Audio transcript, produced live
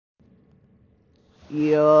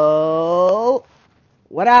Yo,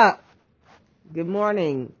 what up? Good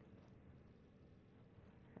morning.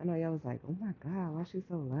 I know y'all was like, oh my God, why she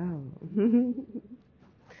so loud?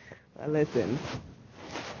 Well, listen,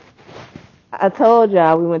 I told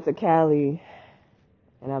y'all we went to Cali,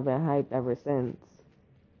 and I've been hyped ever since.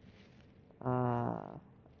 I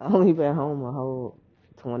only been home a whole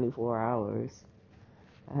 24 hours.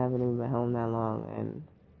 I haven't even been home that long, and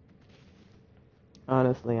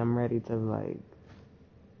honestly, I'm ready to like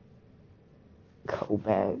go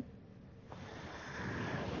back.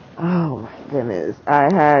 Oh my goodness,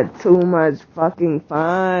 I had too much fucking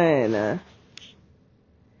fun.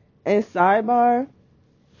 And sidebar,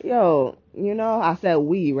 yo, I said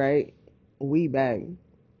we, right? We back.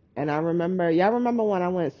 And y'all remember when I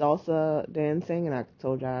went salsa dancing and I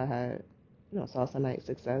told y'all I had, salsa night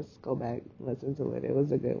success? Go back, listen to it. It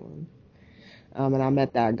was a good one. And I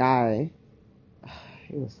met that guy.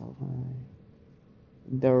 He was so fine.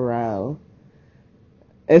 Darrell.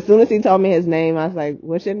 As soon as he told me his name, I was like,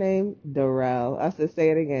 what's your name? Darrell. I said,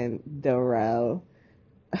 say it again. Darrell.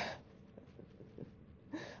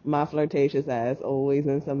 My flirtatious ass always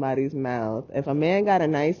in somebody's mouth. If a man got a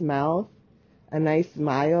nice mouth, a nice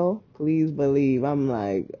smile, please believe. I'm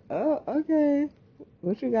like, oh, okay.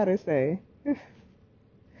 What you gotta say?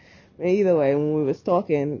 Either way, when we was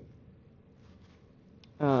talking,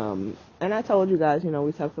 and I told you guys,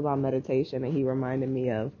 we talked about meditation, and he reminded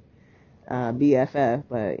me of BFF,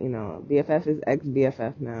 but BFF is ex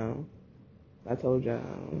BFF now. I told you,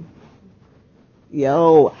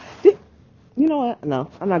 yo, you know what? No,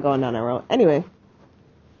 I'm not going down that road. Anyway,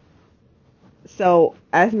 so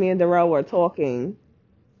as me and Darrell were talking,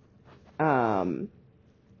 um,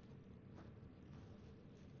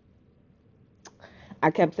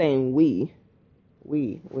 I kept saying we.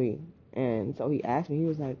 And so he asked me, he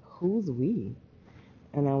was like, who's we?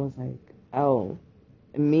 And I was like, oh,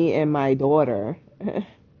 me and my daughter.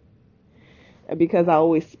 Because I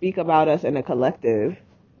always speak about us in a collective.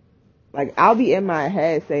 Like, I'll be in my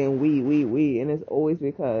head saying we. And it's always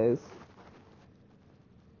because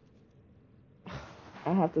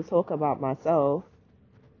I have to talk about myself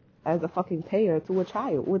as a fucking payer to a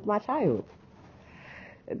child, with my child.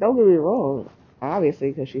 Don't get me wrong.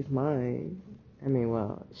 Obviously, because she's mine. I mean,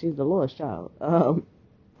 well, she's the Lord's child.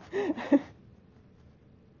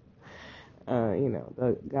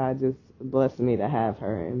 God just blessed me to have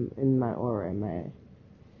her in my aura,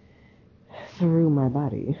 through my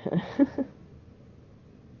body.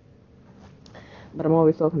 But I'm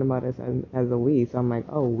always talking about us as a we, so I'm like,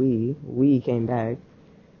 oh, we came back.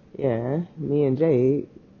 Yeah, me and Jade,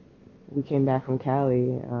 we came back from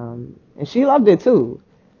Cali, and she loved it too.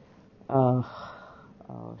 Uh,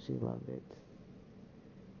 oh, she loved it.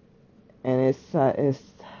 And it's.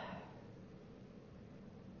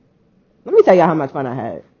 Let me tell you how much fun I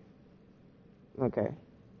had. Okay,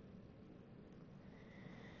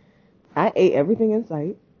 I ate everything in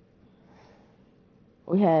sight.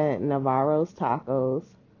 We had Navarro's tacos.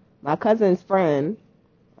 My cousin's friend.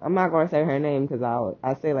 I'm not gonna say her name because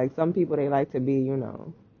I say like some people they like to be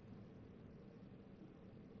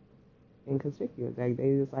inconspicuous. Like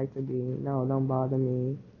they just like to be no, don't bother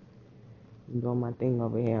me. I'm doing my thing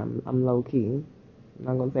over here. I'm low key. I'm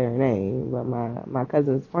not gonna say her name, but my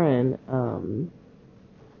cousin's friend,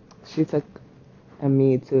 she took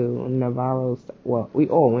me to Navarro's. Well, we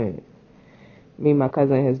all went. Me, my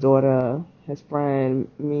cousin, his daughter, his friend,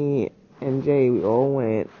 me and Jay, we all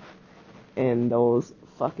went. And those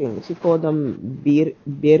fucking, she called them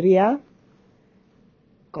birria,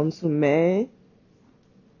 consommé,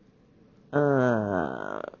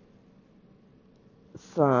 uh,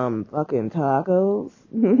 some fucking tacos,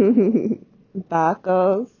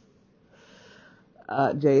 tacos.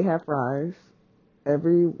 Jay had fries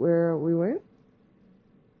everywhere we went.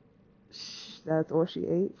 That's all she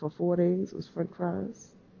ate for 4 days was French fries.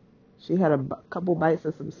 She had a couple bites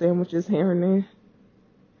of some sandwiches here and there,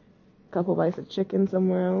 a couple bites of chicken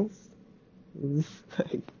somewhere else. It's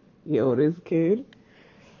like, yo, this kid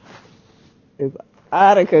is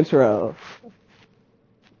out of control.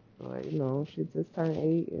 Like, she just turned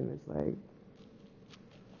 8, and it's like,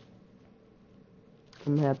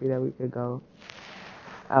 I'm happy that we could go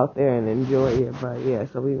out there and enjoy it. But yeah,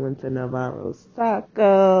 so we went to Navarro's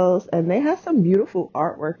Tacos, and they have some beautiful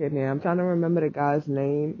artwork in there. I'm trying to remember the guy's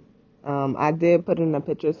name. I did put in a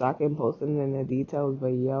picture so I can post it in the details, but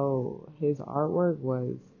yo, his artwork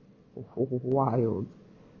was wild.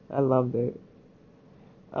 I loved it.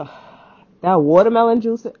 Uh, that watermelon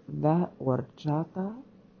juice, that horchata,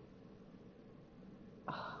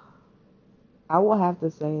 I will have to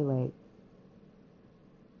say, like,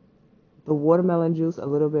 the watermelon juice a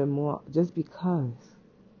little bit more, just because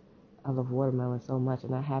I love watermelon so much,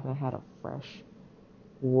 and I haven't had a fresh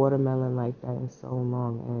watermelon like that in so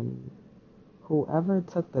long. And whoever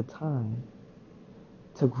took the time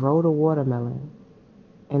to grow the watermelon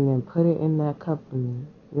and then put it in that cup for me,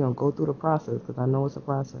 go through the process, because I know it's a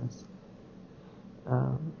process,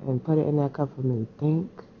 and put it in that cup for me. Thank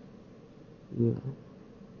you.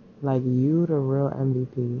 Like, you the real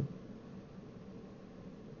MVP.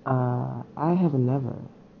 I have never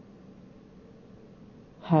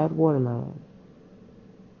had watermelon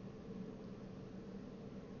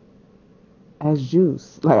as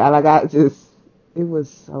juice. I just, it was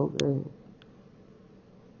so good.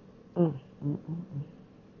 Mm, mm, mm,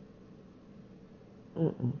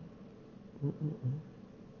 mm, mm, mm, mm,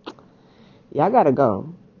 mm. Yeah, I gotta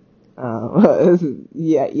go.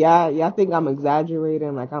 Yeah, y'all think I'm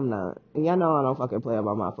exaggerating? Like, I'm not. And y'all know I don't fucking play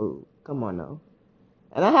about my food. Come on now.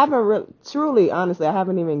 And I haven't truly, honestly, I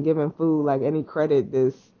haven't even given food like any credit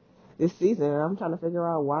this season. And I'm trying to figure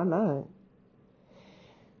out why not.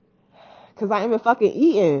 Cause I ain't been fucking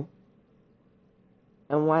eating.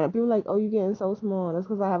 And why people like, oh, you getting so small? That's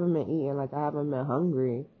because I haven't been eating. Like, I haven't been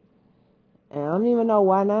hungry. And I don't even know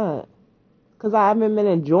why not. Cause I haven't been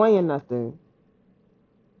enjoying nothing.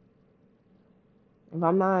 If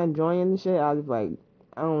I'm not enjoying the shit, I was like,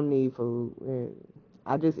 I don't need food. And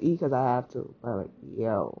I just eat because I have to. But like,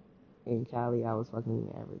 yo, in Cali, I was fucking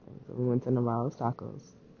eating everything. So we went to Navarro's Tacos.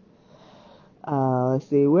 Let's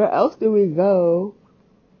see, where else did we go?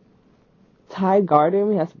 Thai Garden,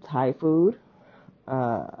 we had some Thai food.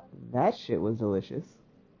 Uh, that shit was delicious.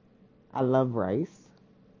 I love rice.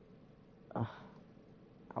 Uh,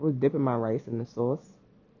 I was dipping my rice in the sauce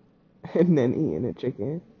and then eating the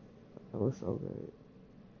chicken. It was so good.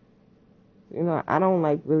 I don't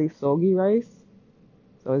like really soggy rice,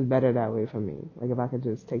 so it's better that way for me. Like, if I could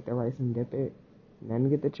just take the rice and dip it, and then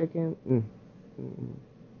get the chicken. Mm, mm,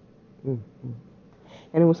 mm.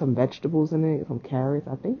 And there was some vegetables in it, some carrots.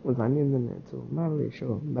 I think it was onions in there too. I'm not really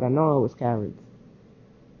sure, but I know it was carrots.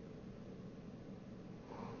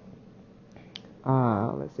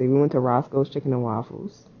 Let's see. We went to Roscoe's Chicken and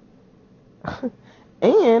Waffles.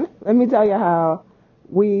 And let me tell you how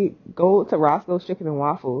we go to Roscoe's Chicken and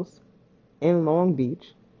Waffles in Long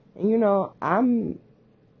Beach. And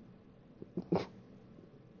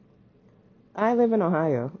I live in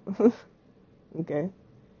Ohio. Okay.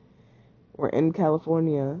 We're in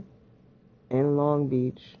California in Long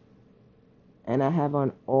Beach. And I have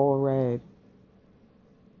on all red.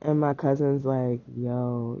 And my cousin's like,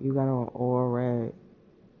 yo, you got on all red.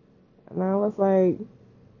 And I was like,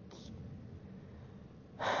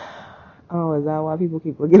 oh, is that why people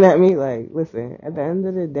keep looking at me? Like, listen, at the end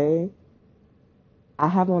of the day, I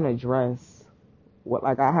have on a dress.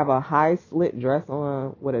 I have a high slit dress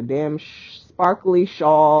on with a damn sparkly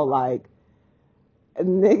shawl. Like,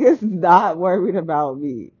 niggas not worried about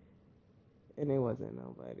me. And it wasn't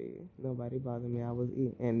nobody. Nobody bothered me. I was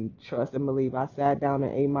eating. And trust and believe, I sat down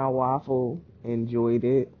and ate my waffle, enjoyed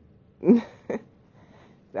it.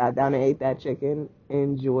 Sat down and ate that chicken,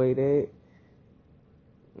 enjoyed it.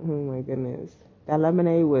 Oh my goodness. That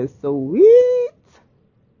lemonade was sweet.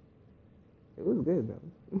 It was good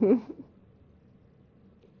though.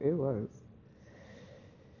 It was.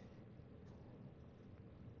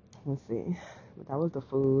 Let's see. But that was the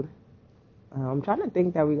food. I'm trying to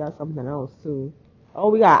think that we got something else too. Oh,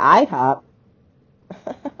 we got IHOP.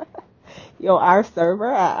 Yo, our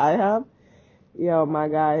server at IHOP. Yo, my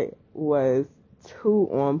guy was too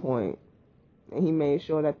on point. And he made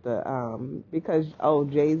sure that because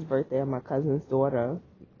Jay's birthday and my cousin's daughter,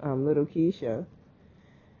 little Keisha.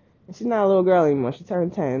 And she's not a little girl anymore. She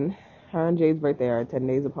turned 10. Her and Jay's birthday are 10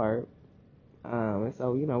 days apart. And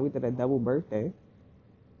so, we did a double birthday.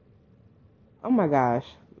 Oh my gosh.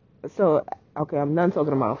 So, okay, I'm done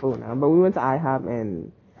talking about food now. But we went to IHOP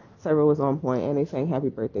and server was on point and they sang happy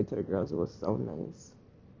birthday to the girls. It was so nice.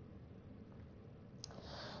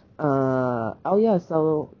 Oh yeah,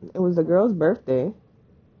 so it was the girl's birthday.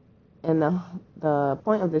 And the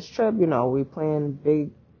point of this trip, we planned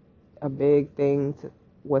a big thing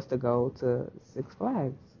was to go to Six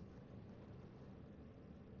Flags.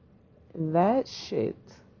 That shit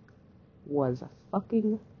was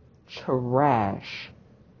fucking trash.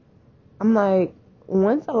 I'm like,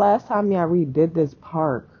 when's the last time y'all redid this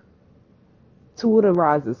park? Two of the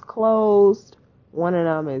rides is closed. One of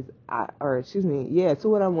them is,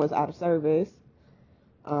 two of them was out of service.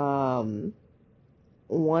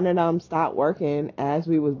 One of them stopped working as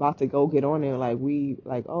we was about to go get on there.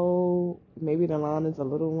 Oh, maybe the line is a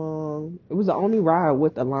little long. It was the only ride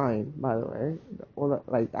with the line, by the way. Or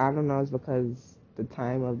I don't know, it's because the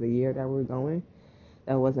time of the year that we're going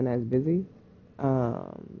that wasn't as busy.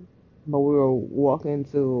 But we were walking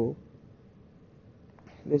to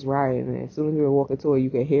this ride, and as soon as we were walking to it, you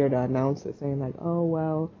could hear the announcer saying like, "Oh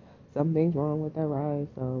well, something's wrong with that ride,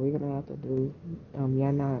 so we're gonna have to do.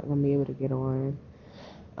 You're not gonna be able to get on."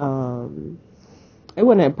 Um, it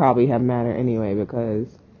wouldn't probably have mattered anyway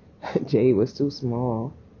because Jade was too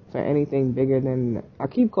small for anything bigger than. I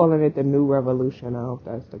keep calling it the New Revolution. I hope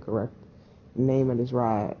that's the correct name of this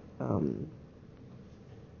ride.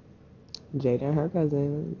 Jade and her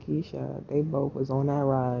cousin Keisha, they both was on that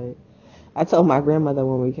ride. I told my grandmother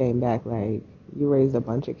when we came back, like, you raised a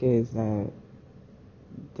bunch of kids that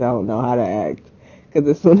don't know how to act. Because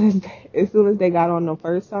as soon as they got on the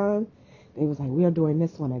first time, they was like, we are doing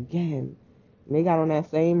this one again. And they got on that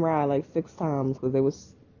same ride like 6 times because they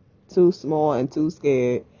was too small and too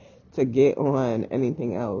scared to get on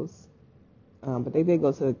anything else. But they did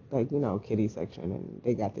go to, like, kiddie section, and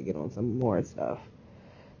they got to get on some more stuff.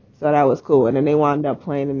 So that was cool. And then they wound up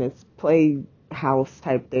playing in this playhouse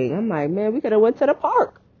type thing. I'm like, man, we could have went to the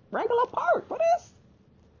park. Regular park. What is?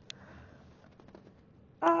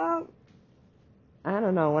 Um, I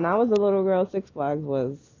don't know. When I was a little girl, Six Flags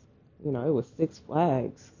was, it was Six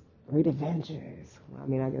Flags. Great Adventures. Well, I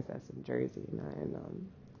mean, I guess that's in Jersey, not in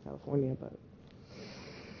California, but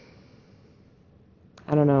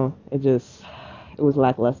I don't know. It was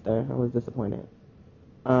lackluster. I was disappointed.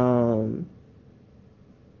 Um,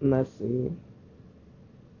 let's see.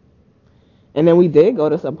 And then we did go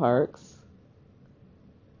to some parks.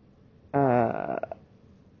 Uh,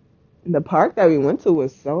 the park that we went to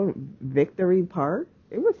was so Victory Park.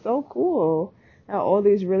 It was so cool. Had all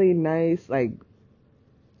these really nice, like,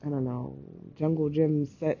 I don't know, jungle gym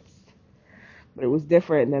sets, but it was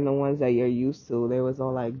different than the ones that you're used to. They was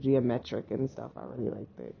all like geometric and stuff. I really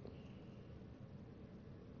liked it.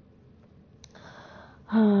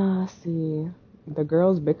 Let's see. The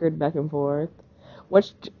girls bickered back and forth.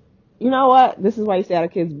 Which, you know what? This is why you stay out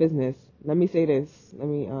of kids' business. Let me say this. Let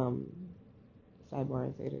me sidebar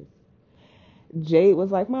and say this. Jade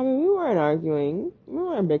was like, "Mommy, we weren't arguing. We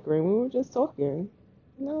weren't bickering. We were just talking."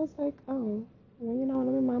 And I was like, "Oh, well,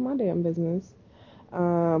 let me mind my damn business."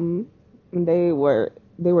 Um, they were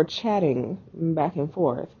chatting back and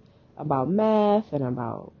forth about math and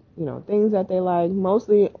about things that they like,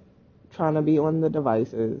 mostly trying to be on the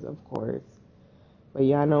devices, of course. But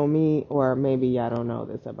y'all know me, or maybe y'all don't know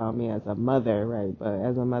this about me as a mother, right? But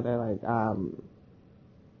as a mother, like,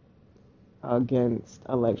 against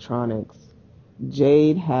electronics.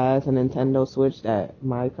 Jade has a Nintendo Switch that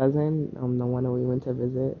my cousin, the one that we went to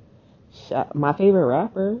visit, my favorite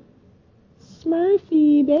rapper,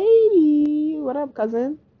 Smurfy, baby. What up,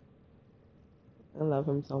 cousin? I love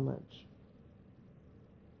him so much.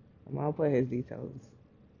 I'll put his details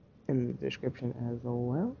in the description as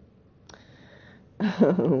well.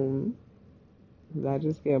 Um, I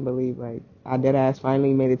just can't believe, like, I dead ass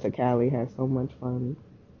finally made it to Cali. Had so much fun.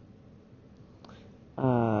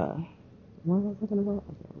 Uh, what was I talking about?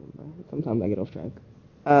 I can't remember. Sometimes I get off track.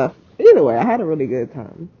 Either way, I had a really good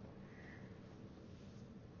time.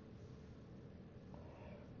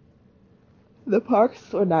 The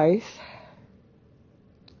parks were nice.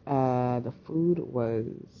 The food was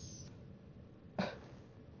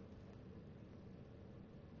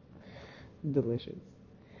delicious,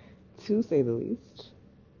 to say the least.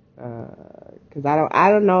 Cause I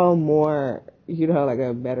don't know more, like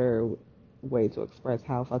a better way to express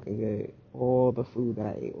how fucking good all the food that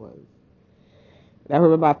I ate was. I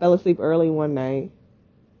remember I fell asleep early one night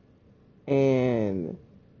and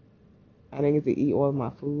I didn't get to eat all of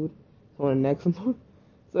my food. So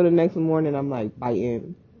the next morning I'm like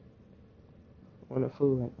biting on the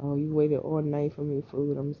food, like, oh, you waited all night for me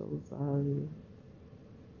food. I'm so sorry.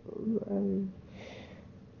 So sorry.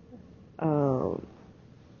 Um,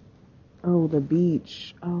 oh, the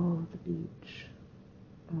beach. Oh, the beach.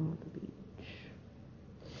 Oh, the beach.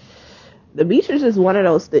 The beach is just one of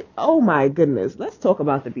those things. Oh my goodness. Let's talk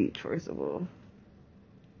about the beach first of all.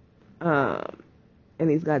 Um, and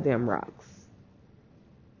these goddamn rocks.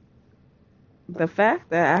 The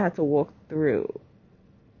fact that I had to walk through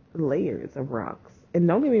layers of rocks. And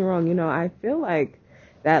don't get me wrong, I feel like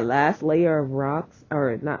that last layer of rocks,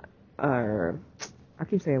 or not, or I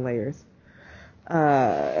keep saying layers.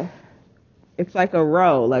 Uh, it's like a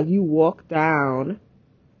row. Like you walk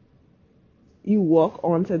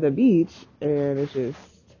onto the beach, and it's just,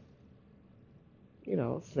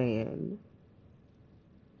 sand.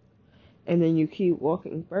 And then you keep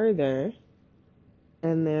walking further,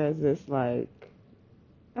 and there's this, like,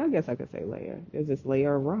 I guess I could say layer. There's this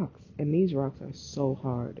layer of rocks, and these rocks are so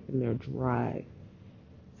hard, and they're dry.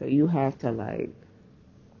 So you have to, like,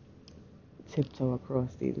 tiptoe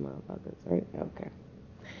across these motherfuckers, right? Okay.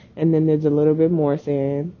 And then there's a little bit more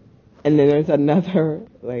sand, and then there's another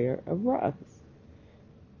layer of rocks.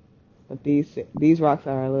 But these rocks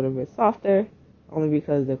are a little bit softer, only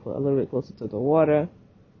because they're a little bit closer to the water.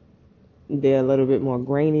 They're a little bit more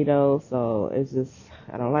grainy though, so it's just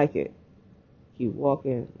I don't like it. Keep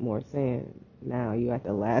walking, more sand. Now you at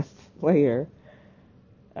the last layer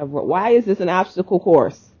of why is this an obstacle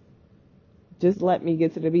course? Just let me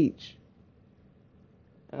get to the beach.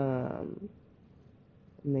 And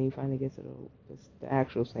then you finally get to the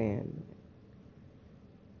actual sand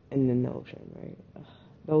and then the ocean, right?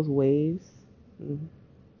 Those waves,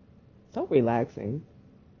 so relaxing.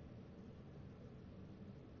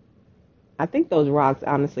 I think those rocks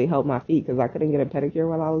honestly helped my feet because I couldn't get a pedicure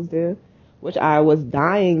while I was there, which I was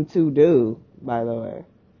dying to do, by the way.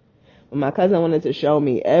 When my cousin wanted to show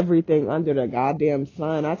me everything under the goddamn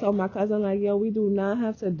sun, I told my cousin, like, yo, we do not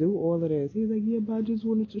have to do all of this. He's like, yeah, but I just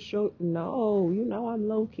wanted to show. No, you know I'm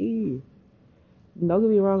low key. Don't get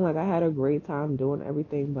me wrong, like, I had a great time doing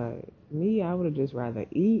everything, but me, I would have just rather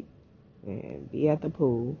eat and be at the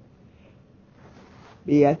pool,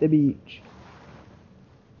 be at the beach.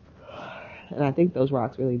 And I think those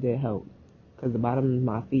rocks really did help because the bottom of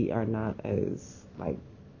my feet are not as, like,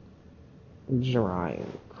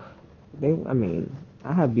 drying. I mean,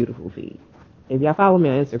 I have beautiful feet. If y'all follow me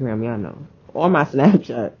on Instagram, y'all know. Or my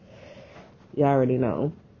Snapchat, y'all already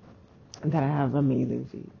know that I have amazing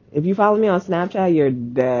feet. If you follow me on Snapchat, you're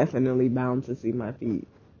definitely bound to see my feet.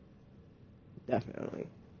 Definitely.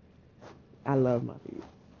 I love my feet.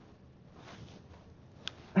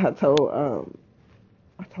 I told a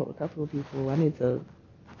couple of people I need to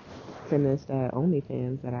finish that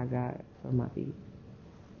OnlyFans that I got for my feet.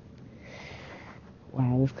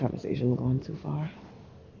 Wow, this conversation is going too far.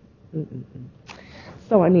 Mm-mm-mm.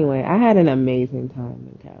 So anyway, I had an amazing time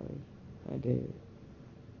in Cali. I did.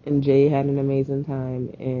 And Jay had an amazing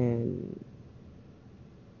time. And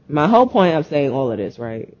my whole point of saying all of this,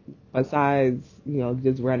 right, besides,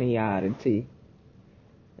 just running yard and tea,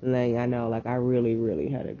 and letting I know, like, I really, really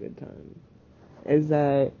had a good time, is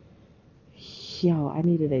that, I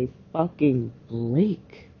needed a fucking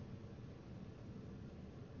break.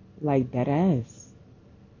 Like, that ass.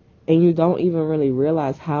 And you don't even really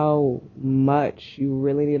realize how much you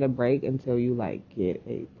really need a break until you, like, get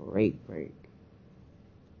a break.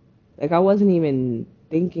 Like, I wasn't even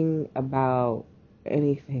thinking about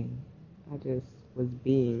anything. I just was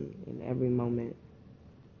being in every moment.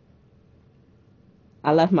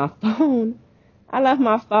 I left my phone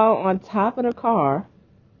on top of the car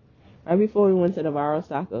right before we went to the Barros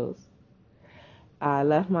Tacos. I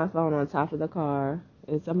left my phone on top of the car,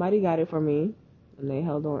 and somebody got it for me, and they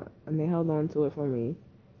held on to it for me.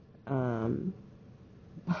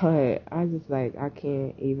 But I just, like, I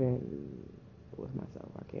can't even with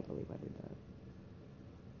myself. I can't believe I did that.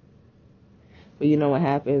 But you know what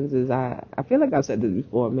happens is I feel like I've said this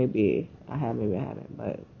before. Maybe I have, maybe I haven't.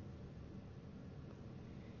 But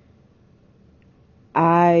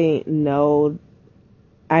I noticed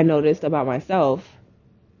about myself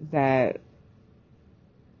that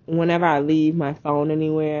whenever I leave my phone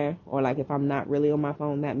anywhere, or like if I'm not really on my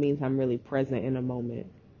phone, that means I'm really present in a moment.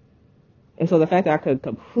 And so the fact that I could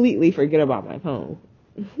completely forget about my phone,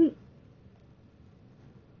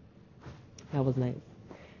 that was nice.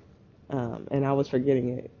 And I was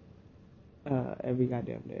forgetting it every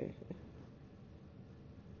goddamn day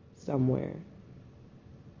somewhere.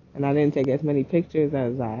 And I didn't take as many pictures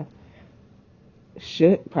as I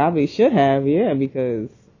probably should have, yeah, because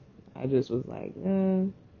I just was like,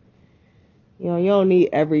 you don't need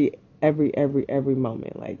every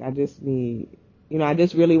moment. Like, I just need, I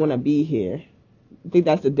just really want to be here. I think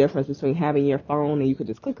that's the difference between having your phone and you could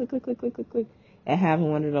just click, click, click, click, click, click, click, and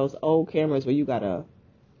having one of those old cameras where you gotta,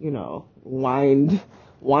 wind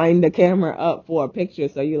the camera up for a picture.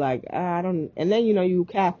 So you like, I don't, and then you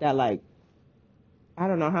cap that, like, I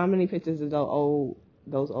don't know how many pictures did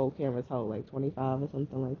those old cameras hold, like 25 or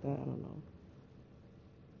something like that. I don't know.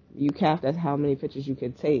 You cap that's how many pictures you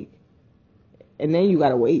could take, and then you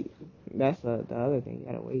gotta wait. That's the other thing. You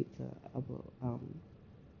gotta wait to upload.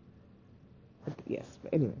 Yes,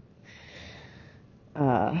 but anyway,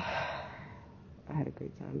 I had a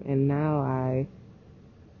great time, and now I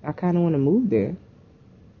kind of want to move there.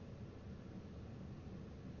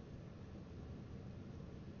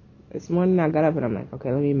 This morning I got up and I'm like,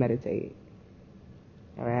 okay, let me meditate.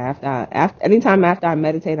 All right, anytime after I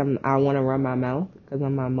meditate, I want to run my mouth because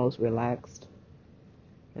I'm my most relaxed,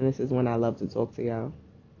 and this is when I love to talk to y'all,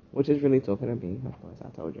 which is really talking to me. Of course, I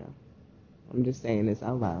told y'all. I'm just saying this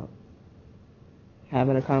out loud,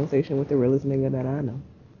 having a conversation with the realest nigga that I know.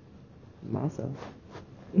 myself.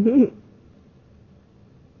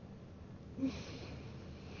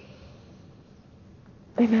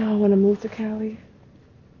 And now I want to move to Cali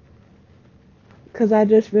because I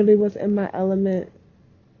just really was in my element,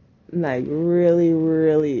 like really,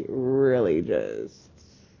 really, really just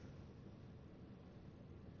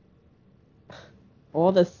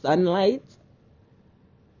all the sunlight.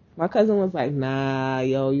 My cousin was like, "Nah,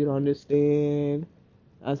 yo, you don't understand."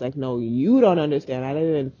 I was like, "No, you don't understand. I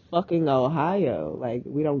live in fucking Ohio. Like,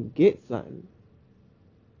 we don't get sun."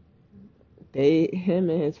 Him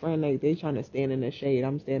and his friend, like, they trying to stand in the shade.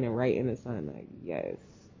 I'm standing right in the sun. Like, yes,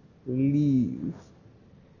 please.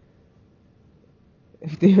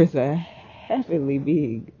 If there's a heavenly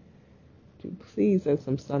being, to please send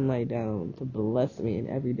some sunlight down to bless me. And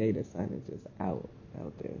every day the sun is just out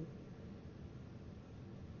there.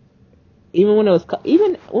 Even when it was,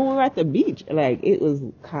 even when we were at the beach, like, it was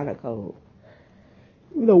kind of cold.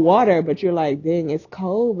 The water, but you're like, dang, it's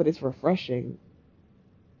cold, but it's refreshing.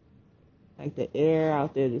 Like the air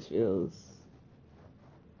out there just feels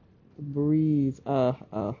the breeze.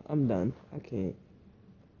 I'm done. I can't.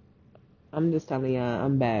 I'm just telling you,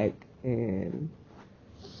 I'm back, and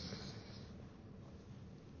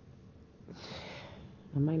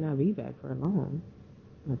I might not be back for long.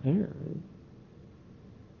 Apparently,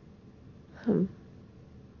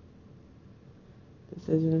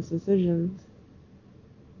 decisions.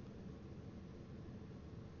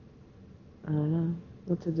 I don't know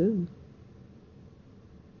what to do.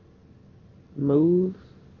 Move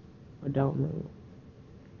or don't move.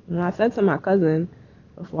 And I said to my cousin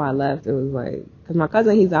before I left, it was like, because my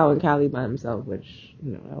cousin, he's out in Cali by himself, which,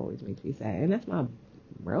 that always makes me sad. And that's my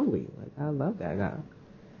broly. Like, I love that guy.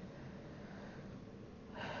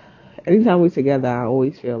 Anytime we're together, I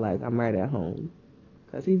always feel like I'm right at home.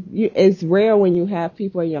 Because it's rare when you have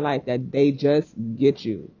people in your life that they just get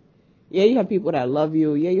you. Yeah, you have people that love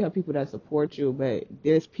you. Yeah, you have people that support you. But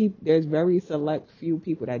there's very select few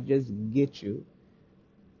people that just get you.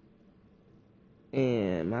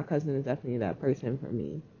 And my cousin is definitely that person for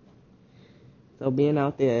me. So being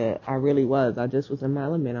out there, I really was. I just was in my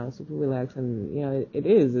element. I was super relaxed. And,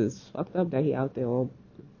 it's fucked up that he out there all,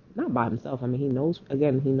 not by himself. I mean, he knows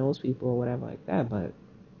people or whatever like that. But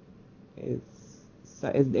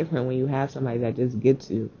it's different when you have somebody that just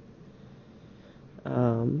gets you.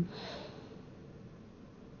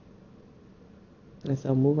 And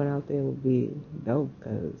so moving out there would be dope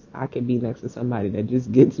because I could be next to somebody that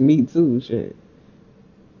just gets me too. Shit.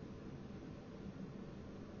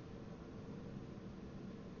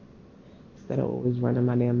 Instead of always running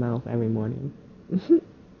my damn mouth every morning.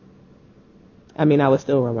 I mean, I would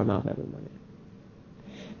still run my mouth every morning.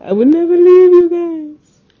 I would never leave you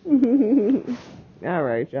guys. All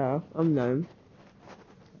right, y'all. I'm done.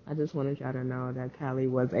 I just wanted y'all to know that Cali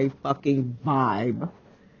was a fucking vibe.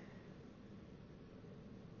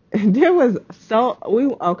 There was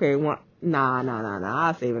okay. Nah.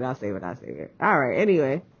 I'll save it. All right.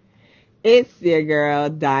 Anyway, it's your girl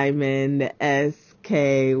Diamond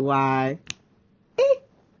SKY.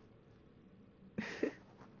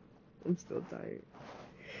 I'm still tired.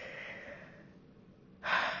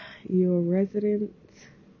 Your resident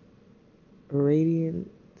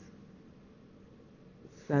radiant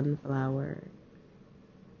sunflower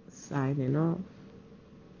signing off.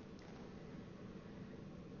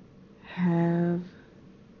 Have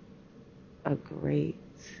a great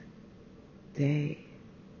day.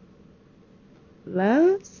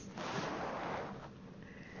 Loves.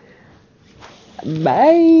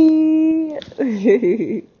 Bye.